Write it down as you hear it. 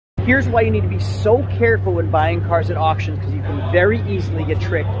Here's why you need to be so careful when buying cars at auctions, because you can very easily get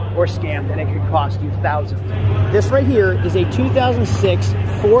tricked or scammed, and it could cost you thousands. This right here is a 2006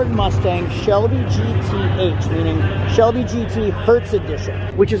 Ford Mustang Shelby GT-H, meaning Shelby GT Hertz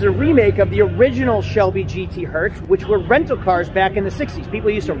Edition, which is a remake of the original Shelby GT Hertz, which were rental cars back in the 60s. People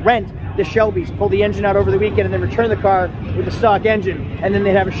used to rent the Shelbys, pull the engine out over the weekend, and then return the car with a stock engine, and then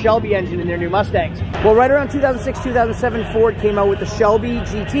they'd have a Shelby engine in their new Mustangs. Well, right around 2006, 2007, Ford came out with the Shelby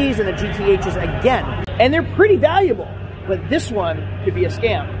GTs and the GT-Hs again, and they're pretty valuable, but this one could be a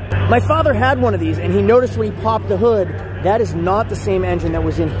scam. My father had one of these, and he noticed when he popped the hood, that is not the same engine that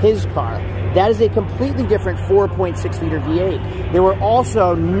was in his car. That is a completely different 4.6 liter V8. There were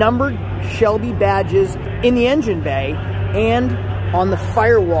also numbered Shelby badges in the engine bay and on the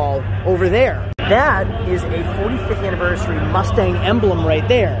firewall over there. That is a 45th anniversary Mustang emblem right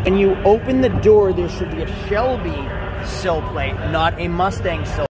there. And you open the door, there should be a Shelby sill plate, not a Mustang sill